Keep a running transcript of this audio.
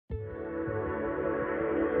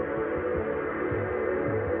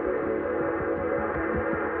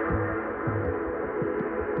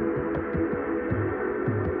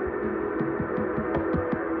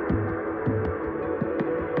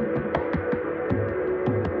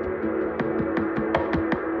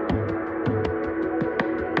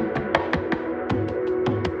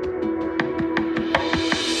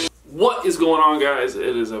What is going on, guys?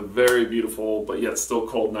 It is a very beautiful but yet still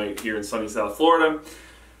cold night here in sunny South Florida.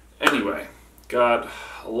 Anyway, got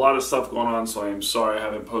a lot of stuff going on, so I am sorry I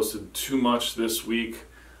haven't posted too much this week.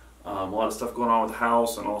 A lot of stuff going on with the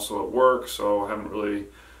house and also at work, so I haven't really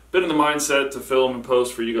been in the mindset to film and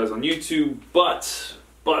post for you guys on YouTube. But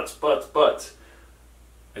I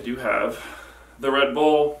do have the Red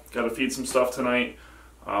Bull. Got to feed some stuff tonight.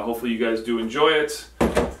 Hopefully you guys do enjoy it.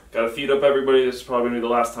 Got to feed up everybody. This is probably going to be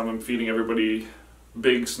the last time I'm feeding everybody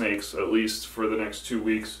big snakes, at least for the next 2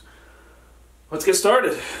 weeks. Let's get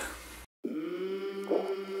started.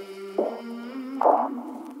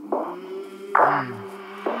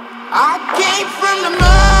 I came from the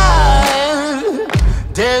mud.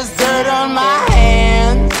 There's dirt on my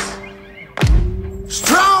hands.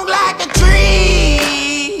 Strong like a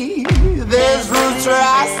tree. There's roots where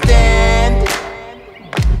I stand.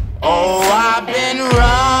 Oh, I've been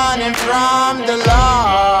running from the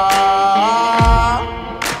law.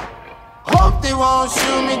 Hope they won't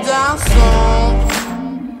shoot me down soon.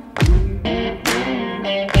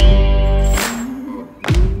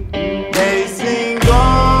 They sing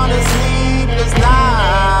on a sleepless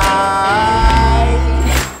night.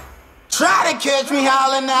 Try to catch me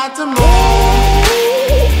howling at the moon.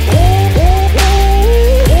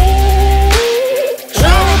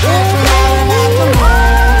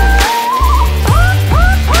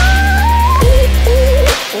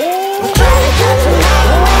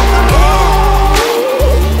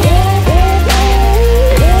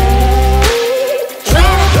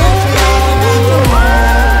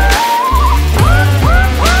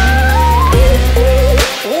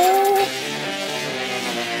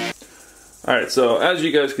 Alright, so as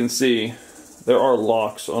you guys can see, there are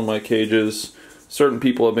locks on my cages. Certain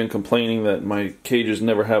people have been complaining that my cages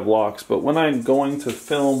never have locks, but when I'm going to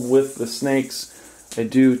film with the snakes, I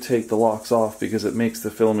do take the locks off because it makes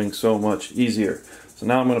the filming so much easier. So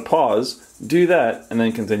now I'm going to pause, do that, and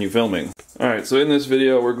then continue filming. Alright, so in this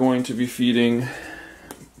video we're going to be feeding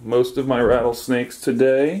most of my rattlesnakes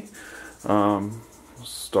today. We'll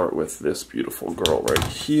start with this beautiful girl right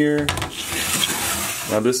here.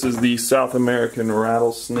 Now this is the South American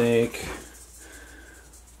rattlesnake.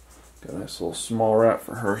 Got a nice little small rat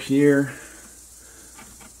for her here.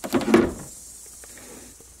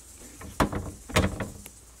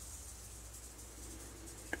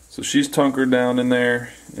 So she's tunkered down in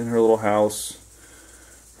there in her little house,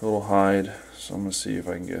 her little hide. So I'm going to see if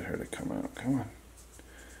I can get her to come out. Come on.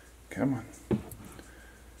 Come on.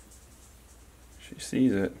 She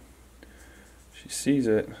sees it. She sees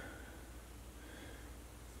it.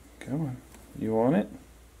 Come on. You want it?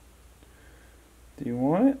 Do you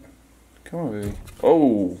want it? Come on, baby.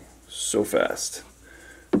 Oh, so fast.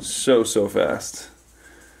 So fast.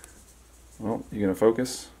 Well, you gonna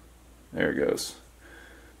focus? There it goes.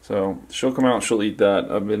 So she'll come out and she'll eat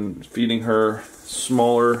that. I've been feeding her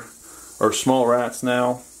small rats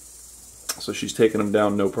now. So she's taking them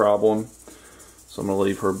down no problem. So I'm gonna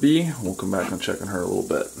leave her be. We'll come back and check on her a little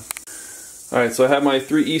bit. Alright, so I have my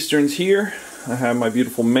 3 Easterns here. I have my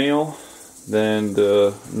beautiful male, then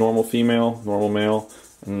the normal female, normal male,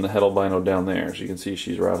 and the head albino down there. As you can see,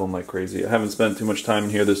 she's rattling like crazy. I haven't spent too much time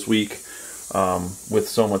in here this week with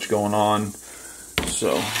so much going on.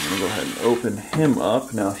 So I'm going to go ahead and open him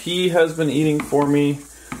up. Now he has been eating for me,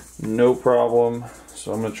 no problem.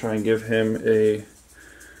 So I'm going to try and give him a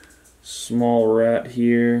small rat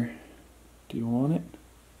here. Do you want it?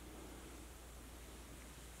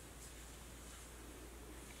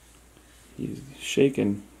 He's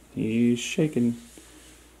shaking. He's shaking.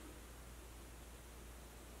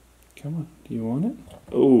 Come on. Do you want it?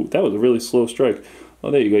 Oh, that was a really slow strike. Oh,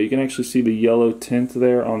 there you go. You can actually see the yellow tint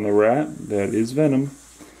there on the rat. That is venom.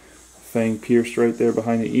 Fang pierced right there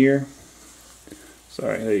behind the ear.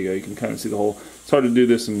 Sorry, there you go. You can kind of see the whole... It's hard to do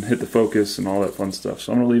this and hit the focus and all that fun stuff.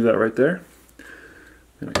 So I'm going to leave that right there.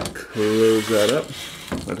 I'm going to close that up.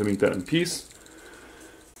 Let him eat that in peace.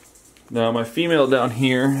 Now my female down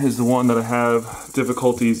here is the one that I have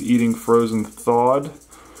difficulties eating frozen thawed,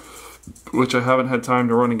 which I haven't had time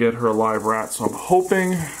to run and get her a live rat. So I'm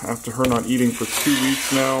hoping after her not eating for 2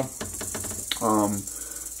 weeks now,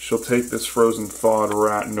 she'll take this frozen thawed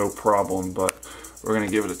rat no problem, but we're going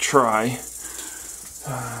to give it a try.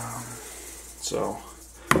 So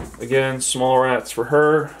again, small rats for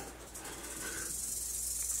her.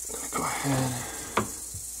 Go ahead.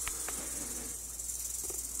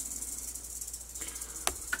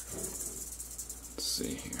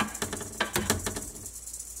 See here.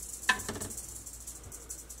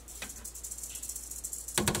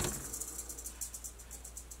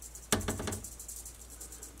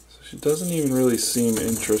 So she doesn't even really seem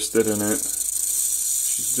interested in it.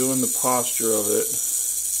 She's She's doing the posture of it,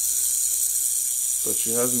 but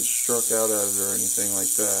she hasn't struck out at it or anything like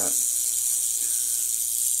that.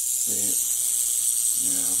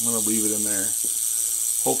 Yeah, I'm going to leave it in there.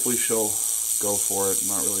 Hopefully she'll go for it. I'm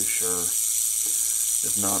not really sure.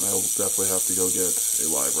 If not, I'll definitely have to go get a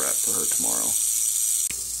live rat for her tomorrow.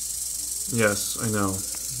 Yes, I know.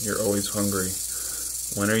 You're always hungry.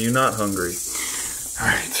 When are you not hungry?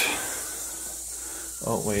 Alright.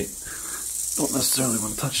 Oh, wait. Don't necessarily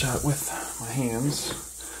want to touch that with my hands,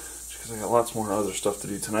 because I got lots more other stuff to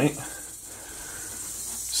do tonight.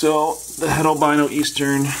 So, the Het Albino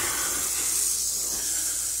Eastern,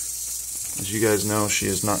 as you guys know, she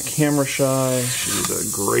is not camera shy. She's a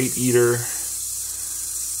great eater.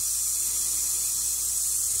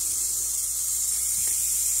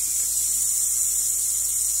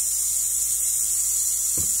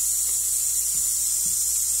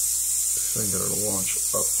 Trying to get her to launch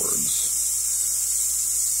upwards.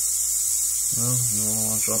 No, you want to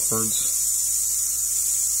launch upwards?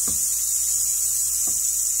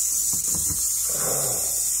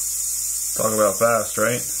 Talk about fast,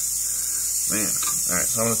 right? Man. Alright,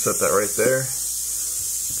 so I'm going to set that right there.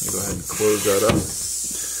 Go ahead and close that up.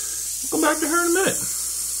 We'll go back to her in a minute.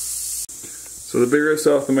 So the bigger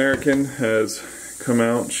South American has come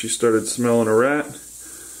out. She started smelling a rat.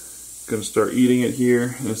 Gonna start eating it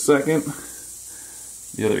here in a second.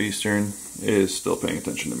 The other Eastern is still paying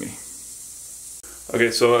attention to me. Okay,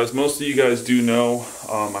 so as most of you guys do know,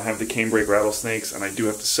 I have the canebrake rattlesnakes, and I do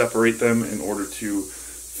have to separate them in order to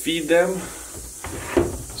feed them.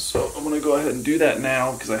 So I'm gonna go ahead and do that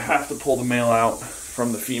now, because I have to pull the male out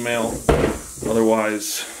from the female.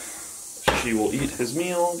 Otherwise, she will eat his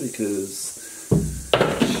meal, because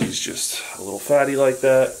she's just a little fatty like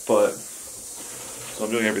that. But so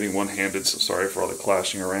I'm doing everything one-handed, so sorry for all the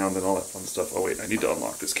clashing around and all that fun stuff. Oh wait, I need to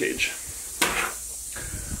unlock this cage.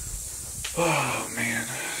 Oh man,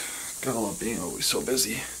 gotta love being always so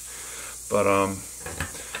busy. But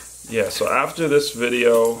yeah, so after this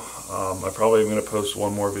video, I probably am gonna post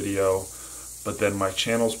one more video, but then my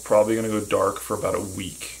channel's probably gonna go dark for about a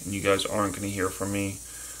week, and you guys aren't gonna hear from me.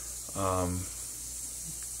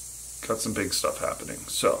 Got some big stuff happening,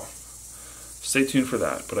 so stay tuned for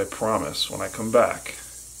that. But I promise, when I come back,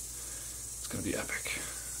 it's gonna be epic.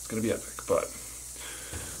 It's gonna be epic, but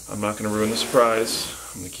I'm not gonna ruin the surprise.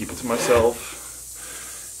 I'm gonna keep it to myself,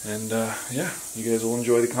 and yeah, you guys will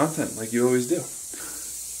enjoy the content like you always do.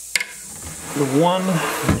 The one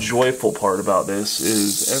joyful part about this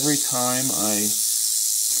is every time I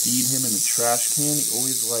feed him in the trash can, he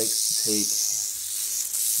always likes to take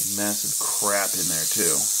a massive crap in there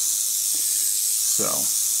too. So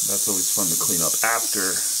that's always fun to clean up after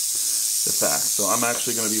the fact. So I'm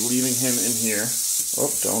actually going to be leaving him in here.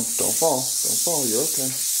 Oh, don't fall. Don't fall. You're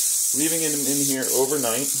okay. Leaving him in here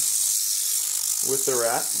overnight with the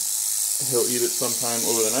rat. He'll eat it sometime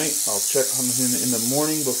over the night. I'll check on him in the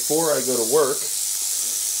morning before I go to work.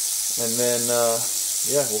 And then,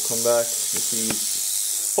 yeah, we'll come back if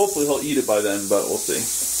he's... Hopefully he'll eat it by then, but we'll see.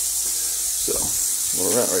 So,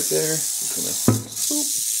 little rat right there. Just gonna boop.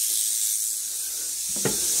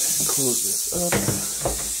 Close this up.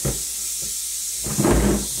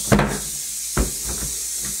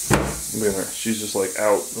 Look at her. She's just like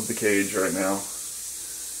out of the cage right now.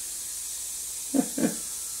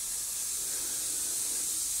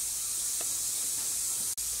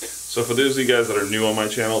 So for those of you guys that are new on my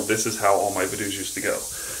channel, this is how all my videos used to go.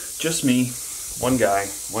 Just me, one guy,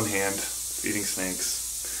 one hand, feeding snakes.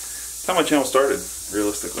 That's how my channel started,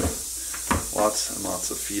 realistically. Lots and lots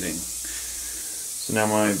of feeding. So now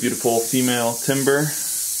my beautiful female Timber,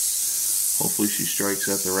 hopefully she strikes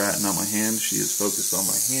at the rat, not my hand. She is focused on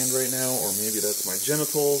my hand right now, or maybe that's my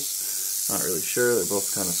genitals. Not really sure, they're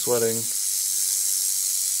both kind of sweating.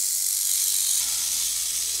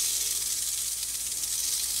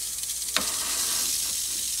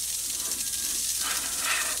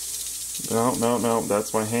 No,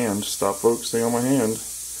 that's my hand. Stop focusing on my hand.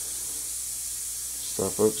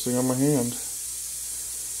 Stop focusing on my hand.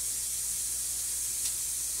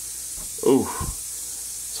 Oh,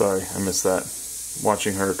 sorry, I missed that.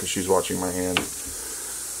 Watching her because she's watching my hand.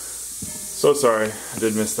 So sorry, I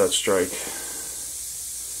did miss that strike.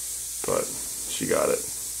 But she got it.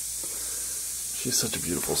 She's such a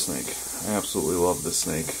beautiful snake. I absolutely love this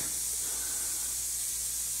snake.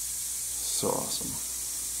 So awesome.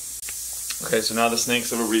 Okay, so now the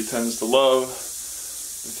snakes everybody tends to love,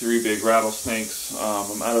 the 3 big rattlesnakes.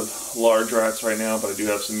 I'm out of large rats right now, but I do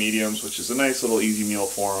have some mediums, which is a nice little easy meal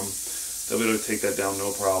for them. They'll be able to take that down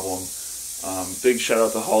no problem. Big shout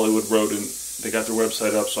out to Hollywood Rodent. They got their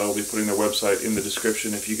website up, so I will be putting their website in the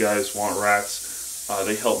description if you guys want rats.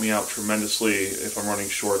 They help me out tremendously. If I'm running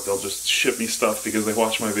short, they'll just ship me stuff because they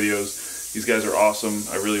watch my videos. These guys are awesome.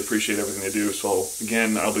 I really appreciate everything they do. So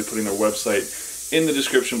again, I'll be putting their website in the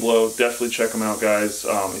description below. Definitely check them out, guys.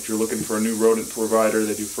 If you're looking for a new rodent provider,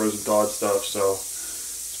 they do frozen dog stuff, so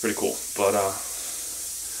it's pretty cool. But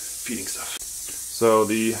feeding stuff. So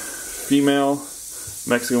the female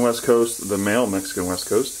Mexican West Coast, the male Mexican West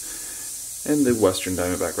Coast, and the Western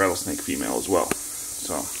Diamondback Rattlesnake female as well.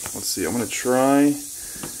 So let's see, I'm going to try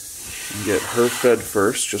and get her fed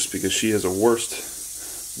first, just because she has the worst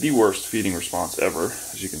feeding response ever.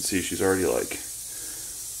 As you can see, she's already like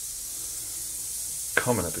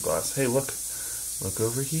coming at the glass. Hey, look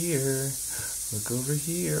over here, look over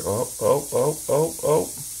here. Oh, oh, oh, oh, oh.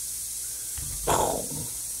 Oh,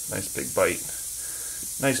 nice big bite.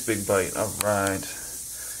 Nice big bite. All right.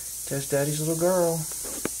 There's Daddy's little girl.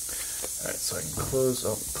 All right, so I can close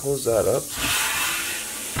that up.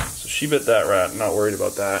 So she bit that rat. Not worried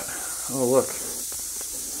about that. Oh, look.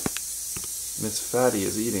 Miss Fatty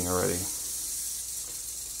is eating already.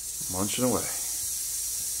 Munching away.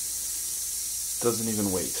 Doesn't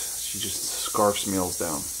even wait. She just scarfs meals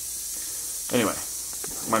down. Anyway,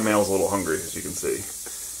 my male's a little hungry, as you can see.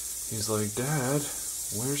 He's like, Dad,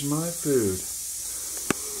 where's my food?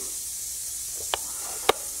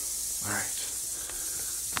 Alright.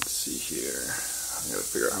 Let's see here. I gotta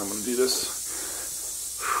figure out how I'm gonna do this.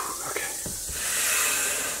 Okay.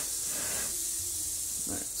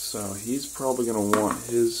 Alright, so he's probably gonna want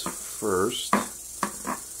his first.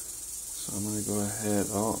 So I'm gonna go ahead.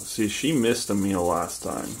 Oh, see, she missed a meal last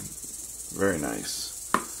time. Very nice.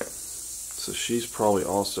 So she's probably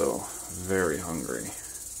also very hungry.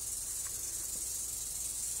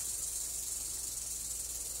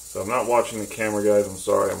 So I'm not watching the camera, guys. I'm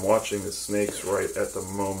sorry. I'm watching the snakes right at the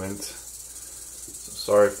moment. So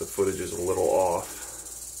sorry if the footage is a little off.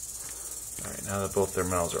 Alright, now that both their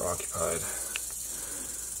mouths are occupied.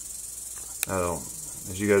 Now,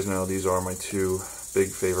 as you guys know, these are my two big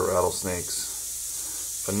favorite rattlesnakes.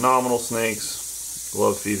 Phenomenal snakes.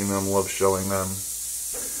 Love feeding them, love showing them.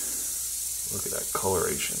 Look at that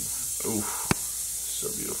coloration. Oof, so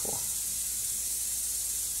beautiful.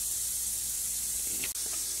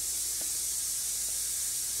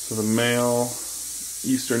 So the male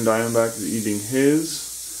Eastern Diamondback is eating his.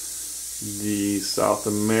 The South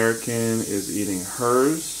American is eating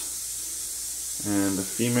hers. And the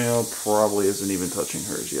female probably isn't even touching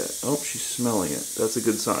hers yet. Oh, she's smelling it. That's a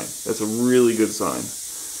good sign. That's a really good sign.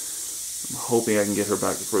 I'm hoping I can get her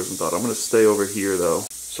back to frozen thought. I'm going to stay over here, though.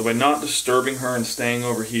 So by not disturbing her and staying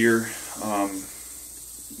over here,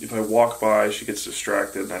 if I walk by, she gets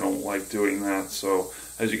distracted, and I don't like doing that. So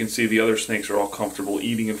as you can see, the other snakes are all comfortable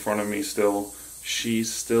eating in front of me still. She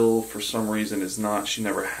still, for some reason, is not. She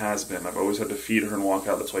never has been. I've always had to feed her and walk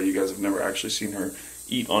out. That's why you guys have never actually seen her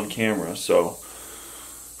eat on camera. So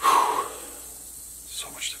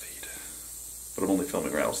much to feed. But I'm only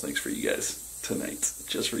filming rattlesnakes for you guys tonight,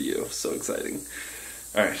 just for you. So exciting.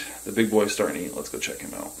 Alright, the big boy's starting to eat. Let's go check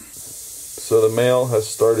him out. So the male has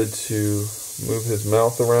started to move his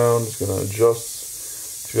mouth around. He's going to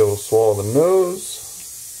adjust to be able to swallow the nose.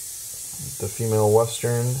 The female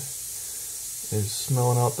Western is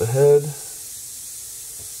smelling out the head.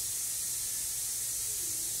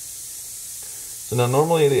 So now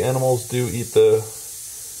normally the animals do eat the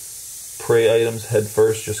prey items head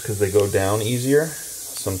first just because they go down easier.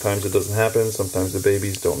 Sometimes it doesn't happen. Sometimes the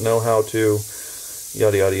babies don't know how to.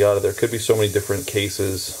 Yada yada yada. There could be so many different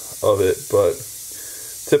cases of it, but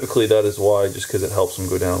typically that is why, just because it helps them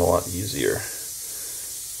go down a lot easier.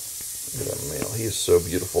 Look at that male. He is so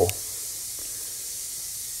beautiful.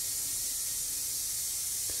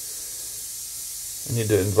 I need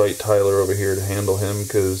to invite Tyler over here to handle him,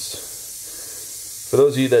 because for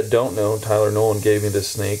those of you that don't know, Tyler Nolan gave me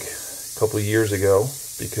this snake a couple of years ago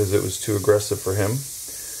because it was too aggressive for him.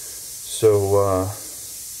 So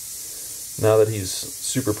now that he's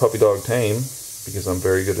super puppy dog tame, because I'm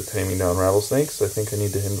very good at taming down rattlesnakes, I think I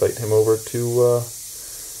need to invite him over to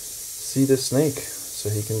see this snake so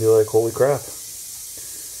he can be like, holy crap.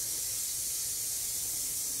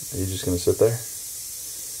 Are you just going to sit there?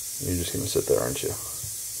 You're just going to sit there, aren't you?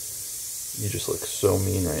 You just look so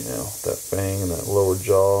mean right now. That fang and that lower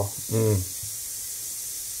jaw.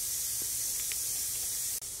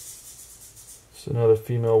 So now the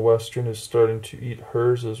female Western is starting to eat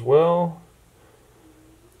hers as well.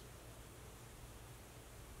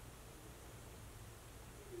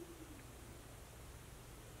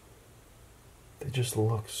 They just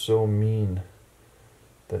look so mean.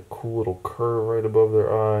 That cool little curve right above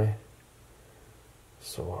their eye.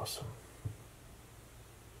 So awesome.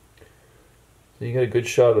 So you got a good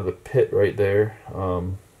shot of the pit right there.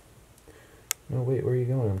 No, wait, where are you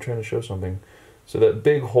going? I'm trying to show something. So that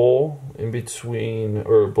big hole in between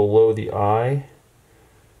or below the eye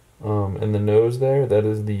and the nose there, that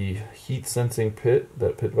is the heat sensing pit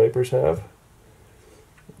that pit vipers have.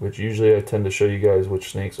 Which usually I tend to show you guys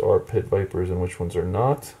which snakes are pit vipers and which ones are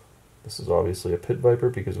not. This is obviously a pit viper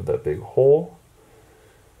because of that big hole.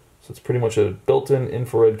 So it's pretty much a built-in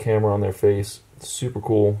infrared camera on their face. It's super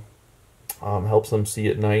cool. Helps them see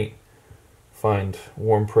at night, find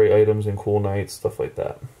warm prey items in cool nights, stuff like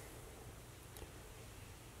that.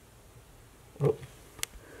 Oh,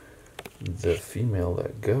 the female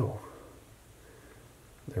let go.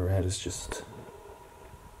 The rat is just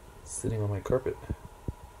sitting on my carpet.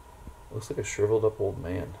 Looks like a shriveled up old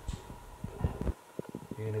man.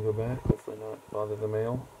 You gonna go back? Hopefully not bother the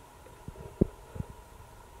male.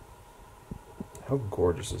 How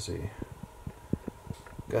gorgeous is he?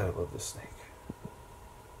 God, I love this snake.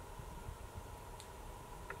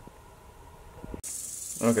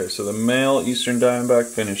 Okay, so the male Eastern Diamondback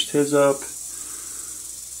finished his up.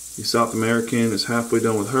 The South American is halfway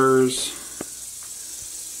done with hers.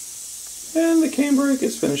 And the canebrake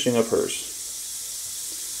is finishing up hers.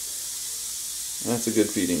 That's a good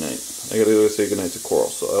feeding night. I gotta go say goodnight to Coral,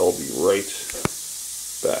 so I'll be right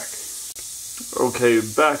back. Okay,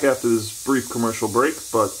 back after this brief commercial break,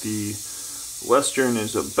 but the Western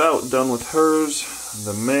is about done with hers.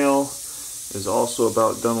 The male is also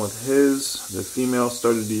about done with his. The female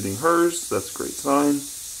started eating hers. That's a great sign.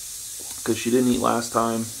 Because she didn't eat last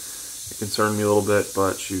time. It concerned me a little bit,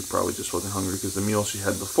 but she probably just wasn't hungry because the meal she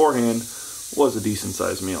had beforehand was a decent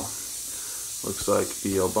sized meal. Looks like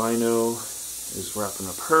the albino is wrapping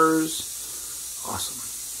up hers. Awesome.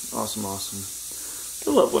 Awesome, awesome.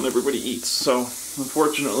 I love when everybody eats. So,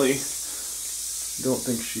 unfortunately, don't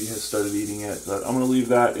think she has started eating yet, but I'm going to leave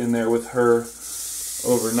that in there with her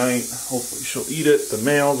overnight. Hopefully she'll eat it. The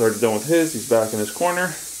male's already done with his. He's back in his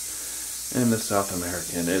corner. And the South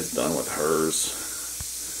American is done with hers.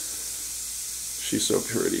 She's so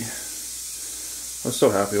pretty. I was so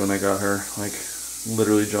happy when I got her. Like,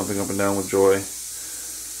 literally jumping up and down with joy.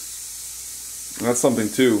 That's something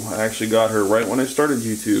too. I actually got her right when I started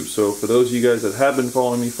YouTube. So for those of you guys that have been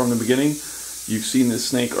following me from the beginning, you've seen this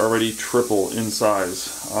snake already triple in size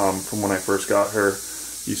from when I first got her.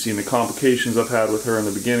 You've seen the complications I've had with her in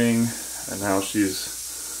the beginning, and now she's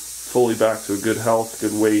fully back to a good health,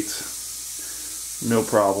 good weight, no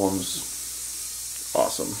problems.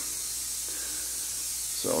 Awesome.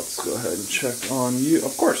 So let's go ahead and check on you.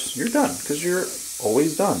 Of course, you're done, because you're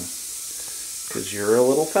always done. Because you're a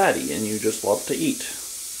little fatty and you just love to eat.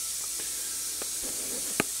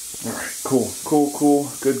 Alright, cool, cool, cool.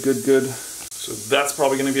 Good, good, good. So that's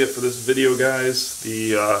probably going to be it for this video, guys.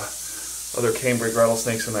 The other canebrake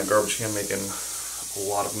rattlesnakes in that garbage can making a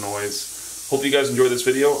lot of noise. Hope you guys enjoyed this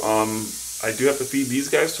video. I do have to feed these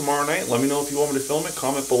guys tomorrow night. Let me know if you want me to film it.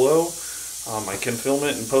 Comment below. I can film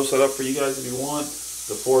it and post that up for you guys if you want.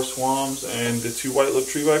 The 4 swans and the 2 white-lipped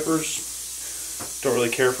tree vipers. Don't really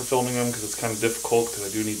care for filming them because it's kind of difficult because I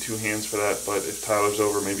do need 2 hands for that, but if Tyler's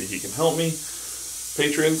over, maybe he can help me.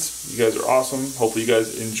 Patrons, you guys are awesome. Hopefully you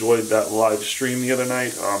guys enjoyed that live stream the other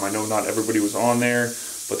night. I know not everybody was on there,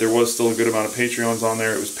 but there was still a good amount of Patreons on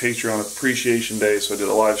there. It was Patreon Appreciation Day, so I did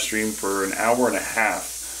a live stream for an hour and a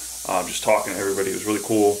half, just talking to everybody. It was really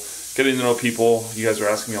cool. Getting to know people. You guys are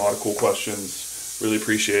asking me a lot of cool questions. Really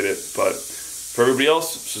appreciate it, but for everybody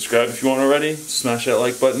else, subscribe if you want already. Smash that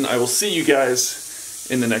like button. I will see you guys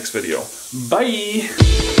in the next video.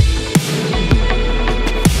 Bye!